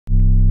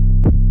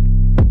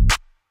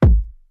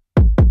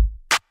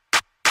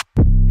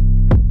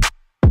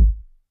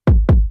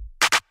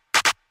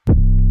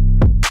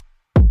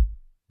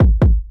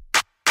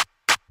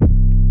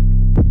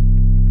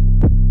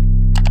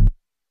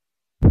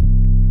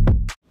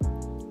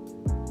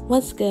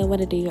What's good? What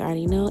it do? You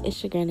already know.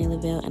 It's your girl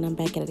nayy.lv, and I'm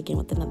back at it again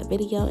with another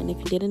video. And if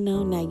you didn't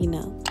know, now you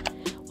know.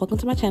 Welcome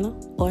to my channel,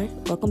 or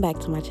welcome back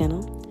to my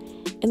channel.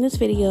 In this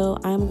video,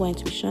 I'm going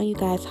to be showing you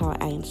guys how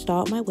I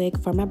installed my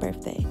wig for my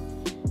birthday.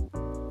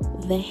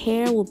 The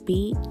hair will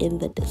be in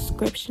the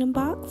description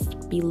box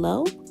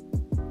below.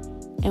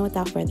 And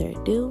without further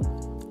ado,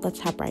 let's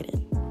hop right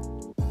in.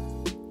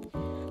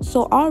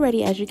 So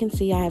already, as you can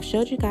see, I have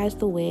showed you guys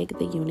the wig,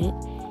 the unit,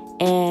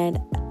 and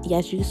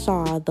yes, you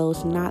saw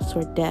those knots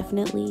were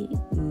definitely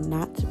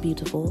not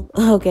beautiful.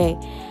 Okay,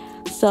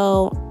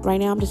 so right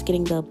now I'm just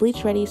getting the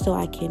bleach ready so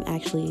I can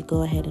actually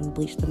go ahead and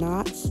bleach the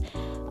knots.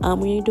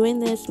 When you're doing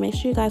this, make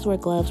sure you guys wear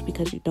gloves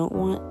because you don't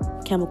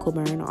want chemical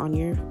burn on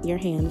your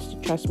hands.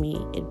 Trust me,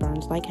 it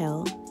burns like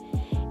hell.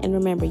 And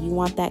remember, you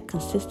want that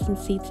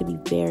consistency to be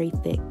very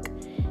thick.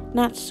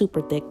 Not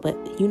super thick, but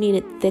you need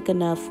it thick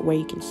enough where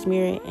you can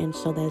smear it and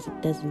so that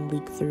it doesn't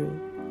leak through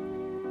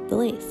the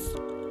lace.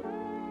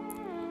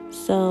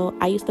 So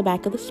I use the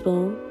back of the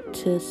spoon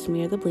to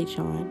smear the bleach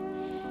on,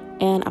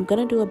 and I'm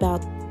gonna do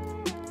about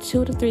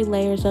 2 to 3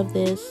 layers of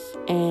this,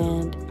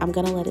 and I'm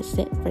gonna let it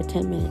sit for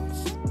 10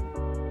 minutes.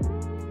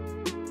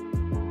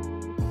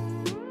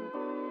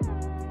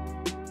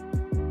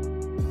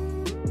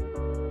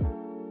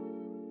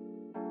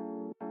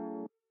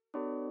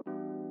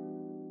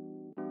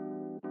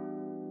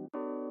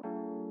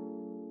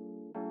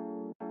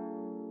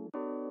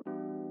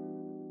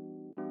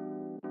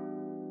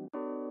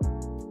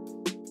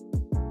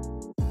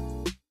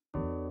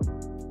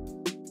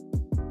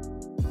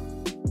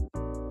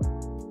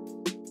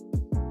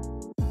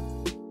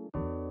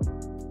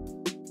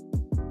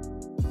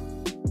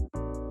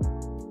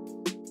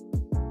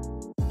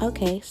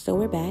 Okay, so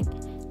we're back.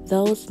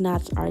 Those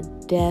knots are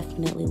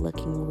definitely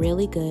looking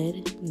really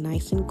good,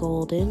 nice and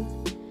golden.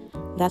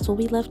 That's what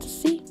we love to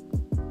see.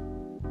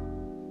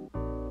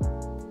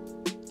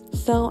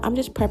 So I'm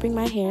just prepping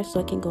my hair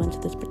so it can go into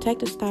this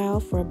protective style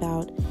for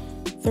about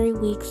 3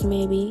 weeks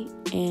maybe,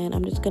 and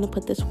I'm just gonna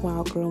put this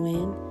wild grow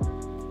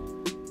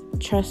in.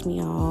 Trust me,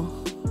 y'all.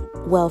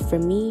 Well, for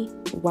me,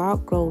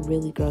 wild grow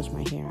really grows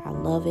my hair. I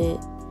love it,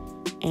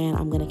 and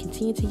I'm gonna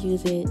continue to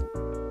use it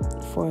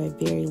for a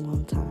very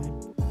long time.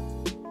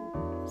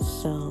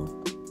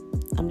 So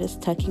I'm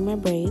just tucking my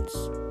braids,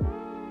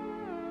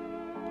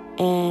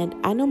 and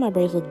I know my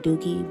braids look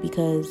dookie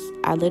because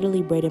I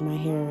literally braided my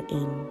hair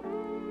in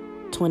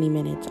 20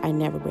 minutes. I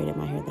never braided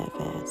my hair that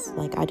fast.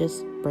 Like, I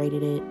just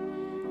braided it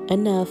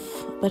enough,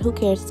 but who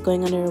cares? It's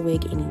going under a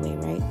wig anyway,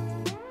 right?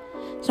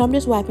 So I'm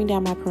just wiping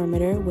down my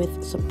perimeter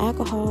with some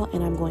alcohol,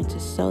 and I'm going to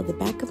sew the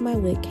back of my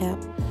wig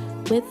cap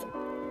with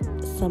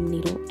some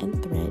needle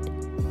and thread.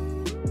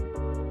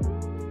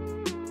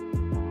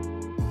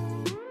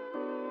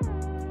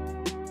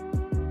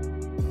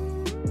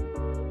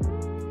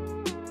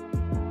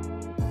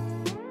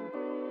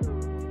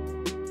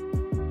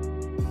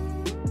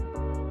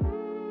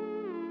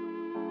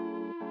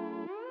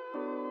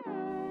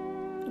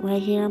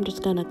 Right here, I'm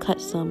just gonna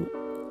cut some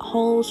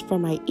holes for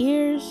my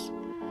ears.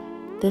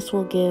 This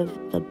will give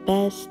the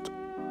best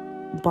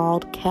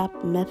bald cap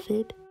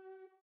method.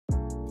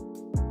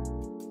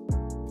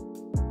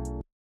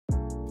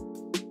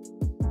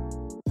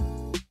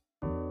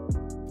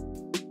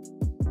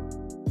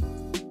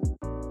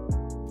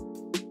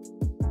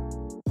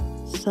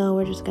 So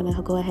we're just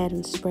gonna go ahead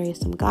and spray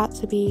some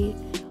Got2b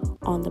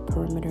on the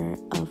perimeter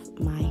of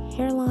my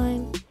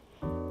hairline,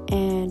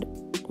 and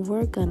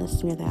we're gonna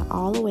smear that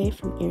all the way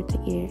from ear to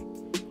ear,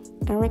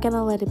 and we're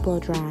gonna let it blow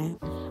dry.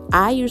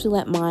 I usually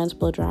let mine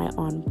blow dry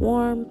on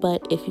warm,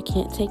 but if you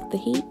can't take the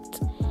heat,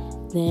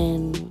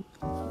 then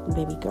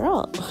baby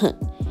girl,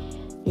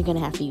 you're gonna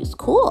have to use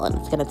cool, and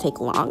it's gonna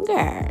take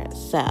longer.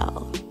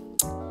 So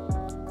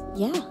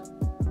yeah,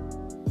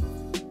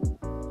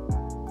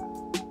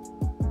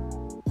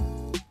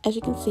 as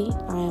you can see,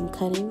 I am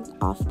cutting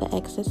off the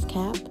excess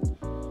cap,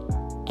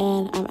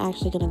 and I'm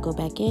actually gonna go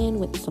back in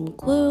with some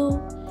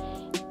glue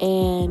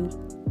and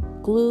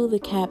glue the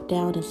cap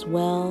down as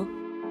well.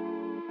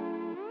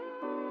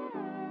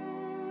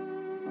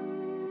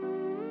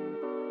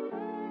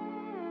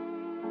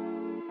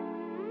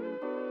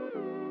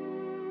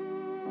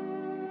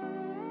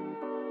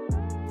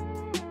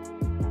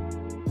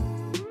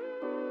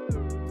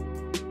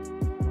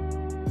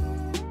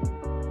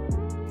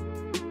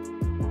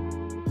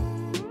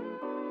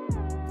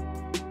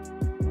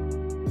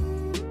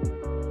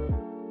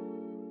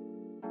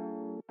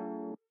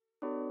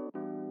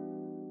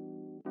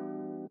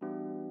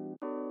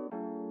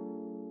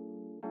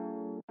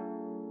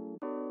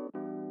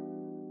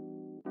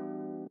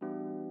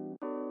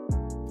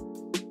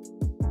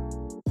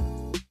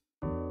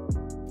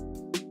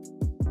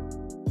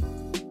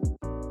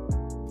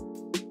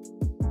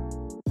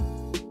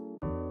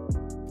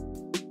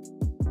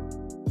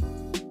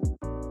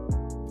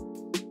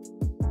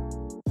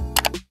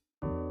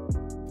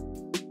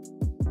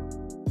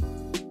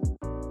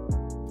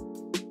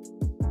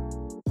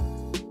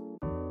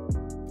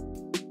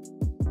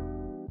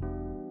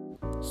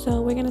 So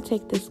we're going to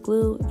take this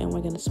glue and we're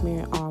going to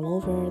smear it all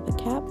over the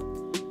cap.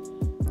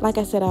 Like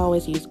I said, I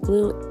always use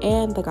glue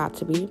and the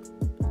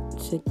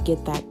Got2b to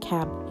get that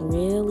cap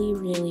really,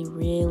 really,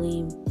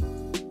 really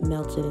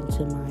melted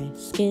into my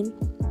skin.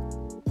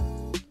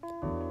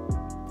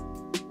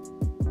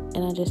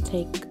 And I just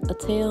take a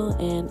tail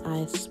and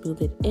I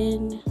smooth it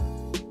in,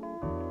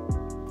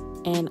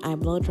 and I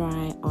blow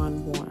dry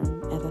on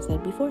warm, as I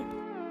said before.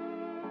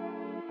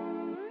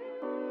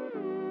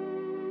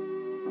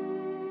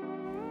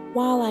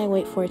 While I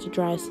wait for it to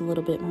dry just a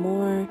little bit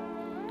more,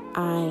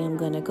 I am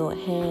going to go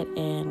ahead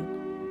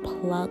and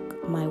pluck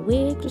my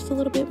wig just a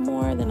little bit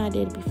more than I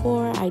did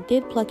before. I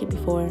did pluck it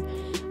before,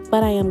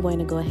 but I am going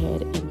to go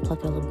ahead and pluck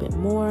it a little bit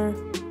more.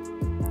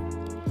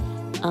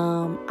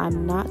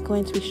 I'm not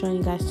going to be showing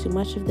you guys too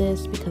much of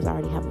this because I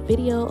already have a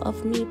video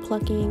of me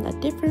plucking a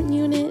different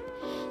unit.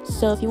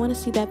 So if you want to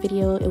see that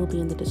video, it will be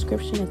in the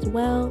description as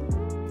well.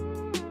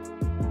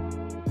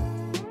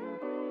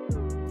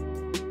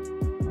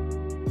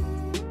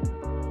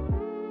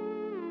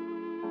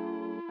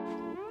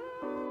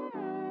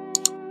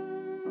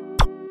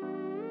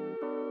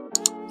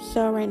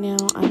 So right now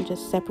I'm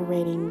just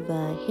separating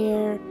the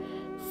hair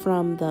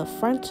from the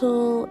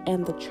frontal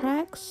and the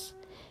tracks,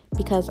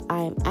 because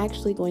I am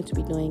actually going to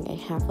be doing a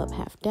half up,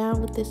 half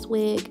down with this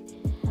wig.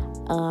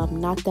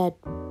 Not that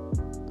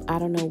I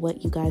don't know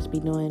what you guys be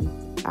doing.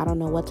 I don't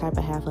know what type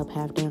of half up,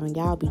 half down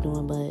y'all be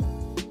doing, but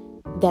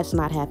that's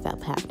not half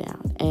up, half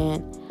down.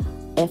 And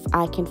if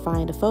I can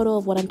find a photo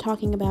of what I'm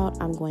talking about,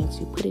 I'm going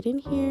to put it in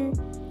here.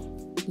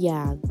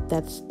 Yeah,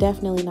 that's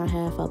definitely not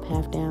half up,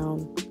 half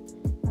down.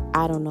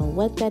 I don't know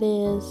what that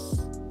is.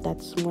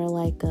 That's more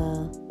like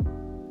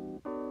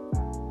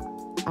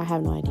I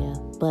have no idea,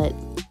 but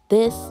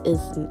this is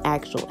an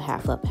actual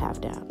half up, half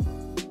down.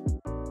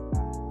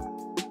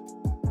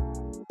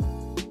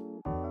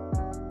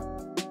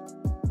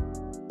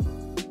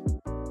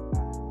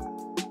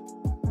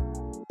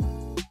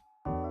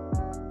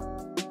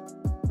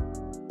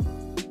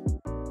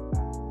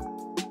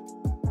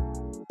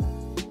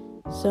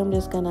 So I'm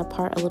just gonna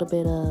part a little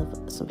bit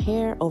of some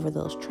hair over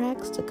those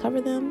tracks to cover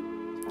them.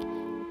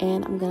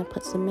 And I'm gonna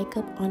put some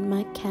makeup on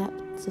my cap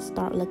to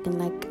start looking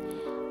like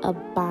a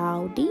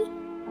body.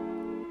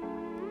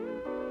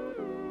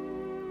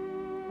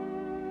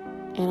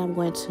 And I'm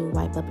going to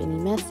wipe up any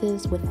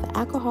messes with the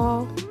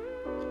alcohol.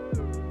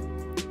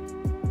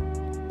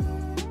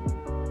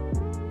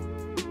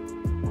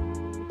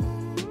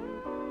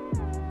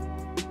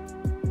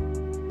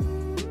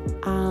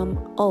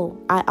 Oh,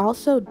 I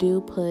also do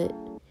put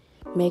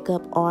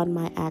makeup on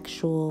my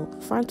actual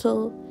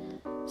frontal,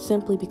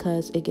 simply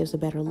because it gives a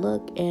better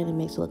look and it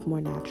makes it look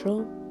more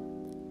natural.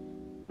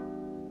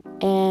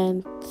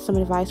 And some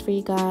advice for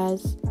you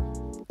guys: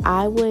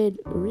 I would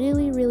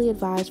really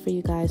advise for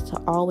you guys to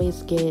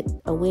always get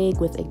a wig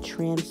with a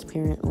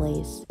transparent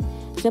lace,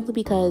 simply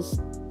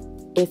because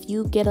if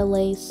you get a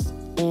lace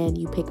and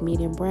you pick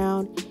medium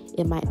brown,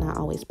 it might not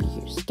always be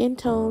your skin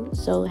tone.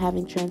 So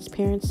having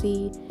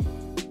transparency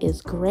is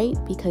great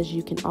because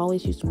you can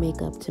always use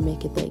makeup to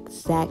make it the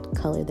exact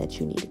color that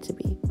you need it to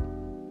be.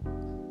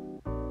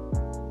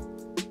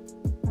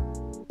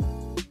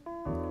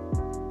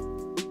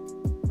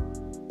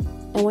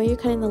 And when you're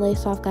cutting the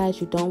lace off,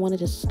 guys, you don't want to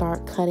just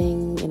start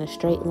cutting in a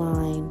straight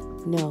line.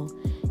 No,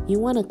 you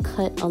want to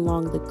cut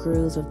along the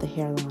grooves of the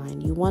hairline.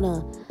 You want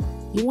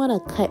to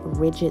cut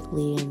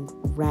rigidly and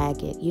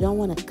ragged. You don't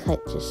want to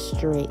cut just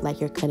straight like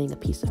you're cutting a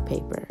piece of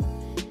paper.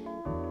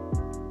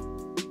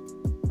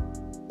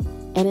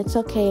 And it's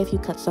okay if you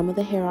cut some of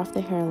the hair off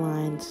the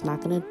hairline. It's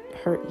not going to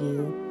hurt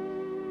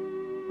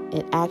you.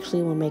 It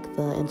actually will make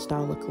the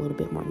install look a little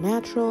bit more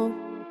natural.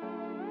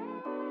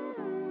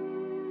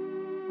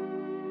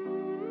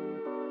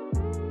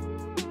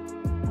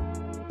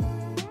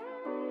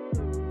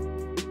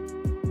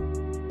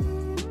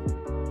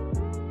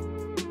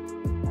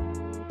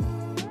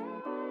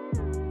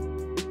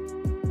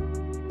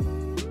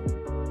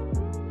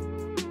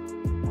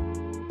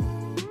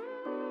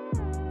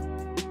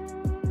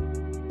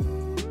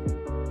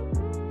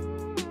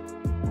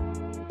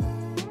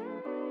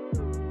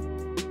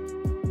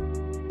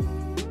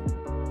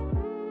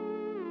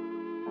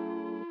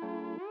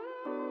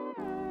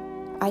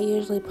 I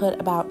usually put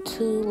about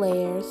 2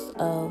 layers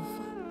of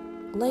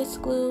lace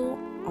glue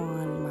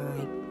on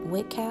my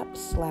wig cap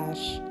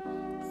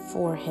 /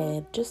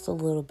 forehead, just a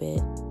little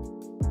bit.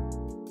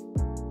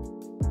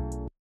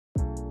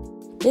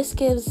 This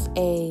gives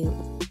a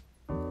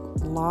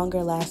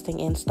longer lasting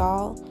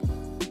install.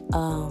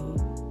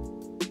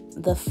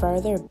 The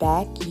further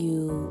back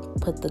you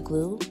put the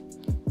glue,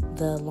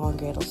 the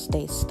longer it'll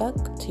stay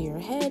stuck to your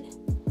head.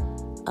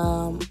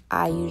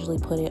 I usually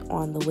put it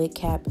on the wig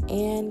cap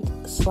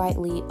and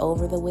slightly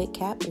over the wig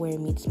cap where it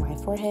meets my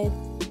forehead,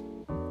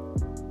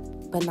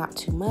 but not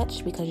too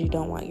much because you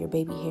don't want your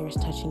baby hairs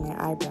touching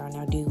your eyebrow,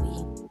 now do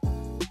we?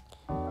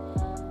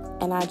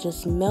 And I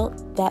just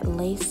melt that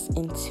lace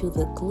into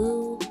the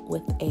glue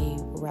with a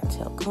rat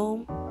tail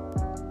comb.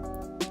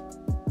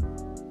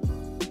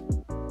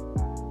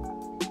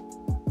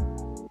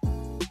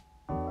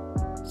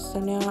 So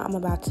now I'm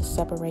about to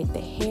separate the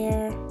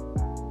hair.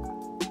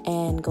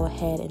 and go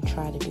ahead and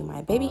try to do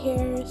my baby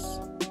hairs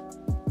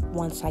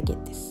once I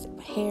get this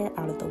hair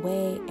out of the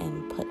way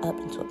and put up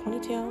into a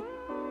ponytail.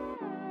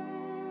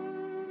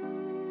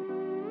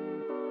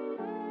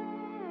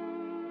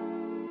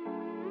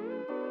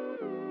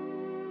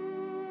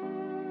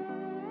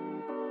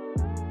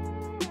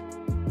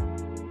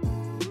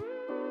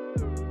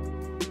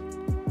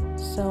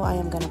 So I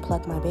am going to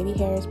pluck my baby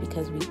hairs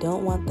because we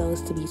don't want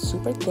those to be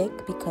super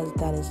thick, because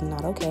that is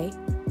not okay.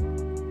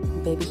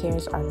 Baby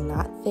hairs are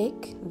not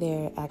thick.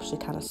 They're actually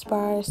kind of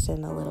sparse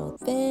and a little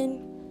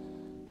thin.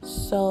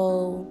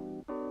 So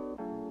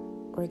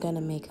we're going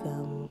to make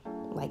them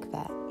like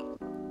that.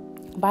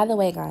 By the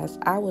way, guys,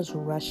 I was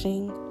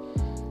rushing.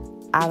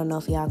 I don't know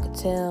if y'all could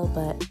tell,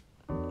 but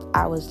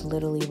I was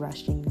literally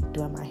rushing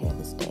doing my hair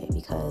this day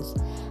because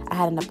I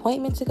had an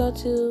appointment to go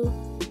to.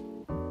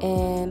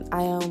 And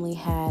I only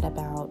had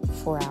about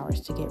 4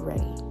 hours to get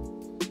ready.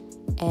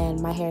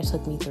 And my hair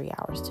took me 3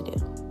 hours to do.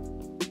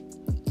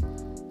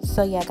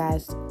 So yeah,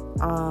 guys,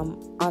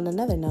 on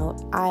another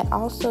note, I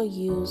also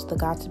use the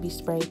Got2b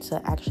spray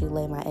to actually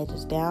lay my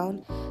edges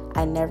down.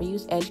 I never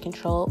use edge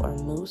control or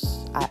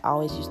mousse. I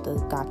always use the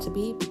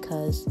Got2b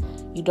because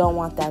you don't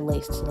want that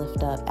lace to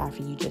lift up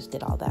after you just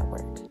did all that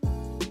work.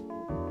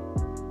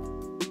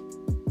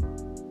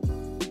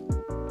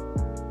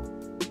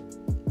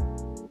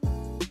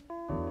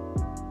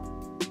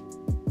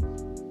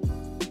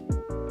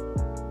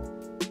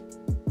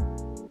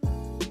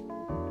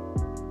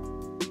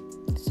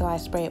 So I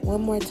spray it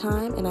one more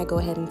time and I go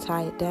ahead and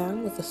tie it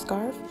down with a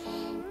scarf.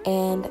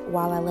 And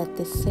while I let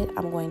this sit,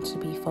 I'm going to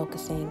be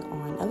focusing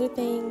on other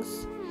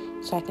things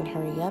so I can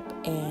hurry up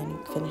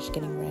and finish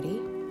getting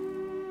ready.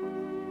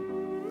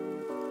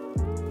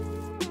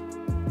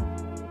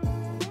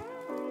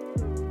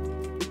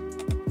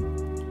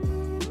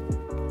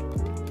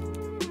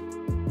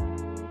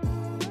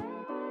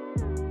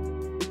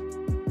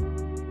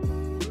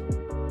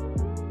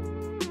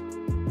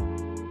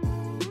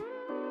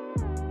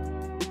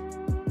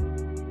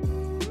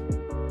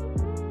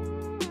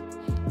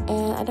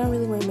 And I don't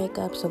really wear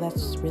makeup, so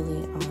that's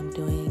really all I'm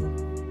doing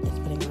is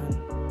putting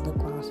on lip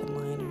gloss and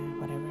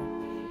liner,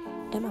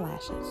 whatever, and my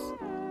lashes.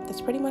 That's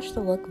pretty much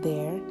the look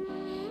there.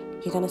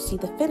 You're going to see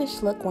the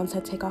finished look once I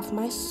take off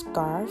my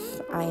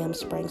scarf. I am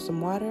spraying some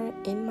water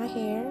in my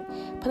hair,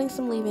 putting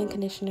some leave-in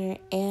conditioner,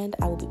 and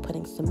I will be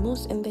putting some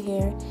mousse in the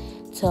hair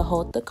to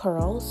hold the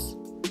curls.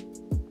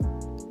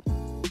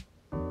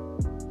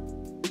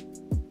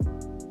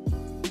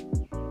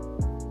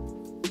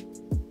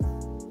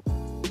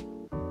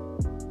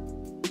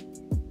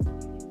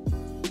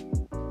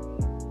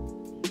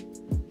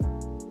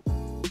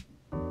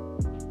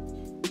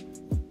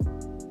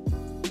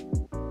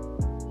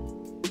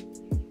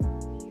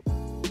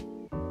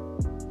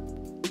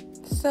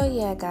 So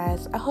yeah,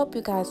 guys, I hope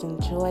you guys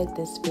enjoyed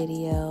this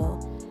video.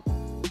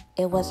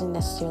 It wasn't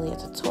necessarily a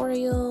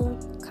tutorial,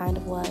 kind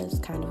of was,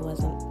 kind of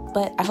wasn't,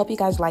 but I hope you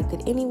guys liked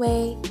it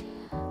anyway.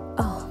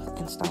 Oh,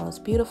 the install is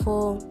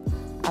beautiful.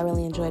 I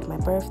really enjoyed my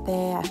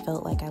birthday. I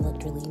felt like I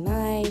looked really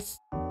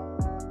nice.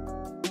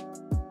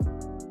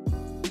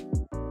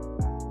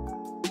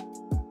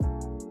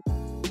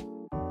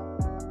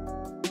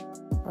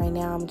 Right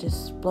now I'm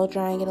just blow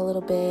drying it a little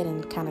bit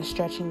and kind of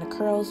stretching the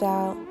curls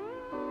out.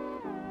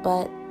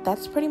 But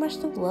that's pretty much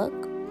the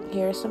look.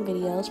 Here are some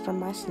videos from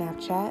my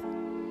Snapchat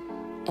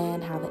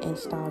and how the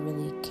install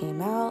really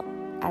came out.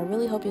 I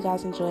really hope you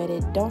guys enjoyed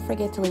it. Don't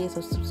forget to leave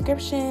a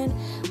subscription,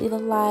 leave a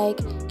like,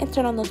 and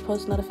turn on those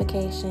post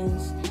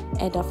notifications.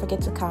 And don't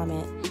forget to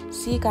comment.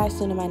 See you guys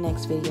soon in my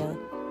next video.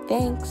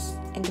 Thanks,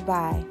 and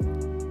goodbye.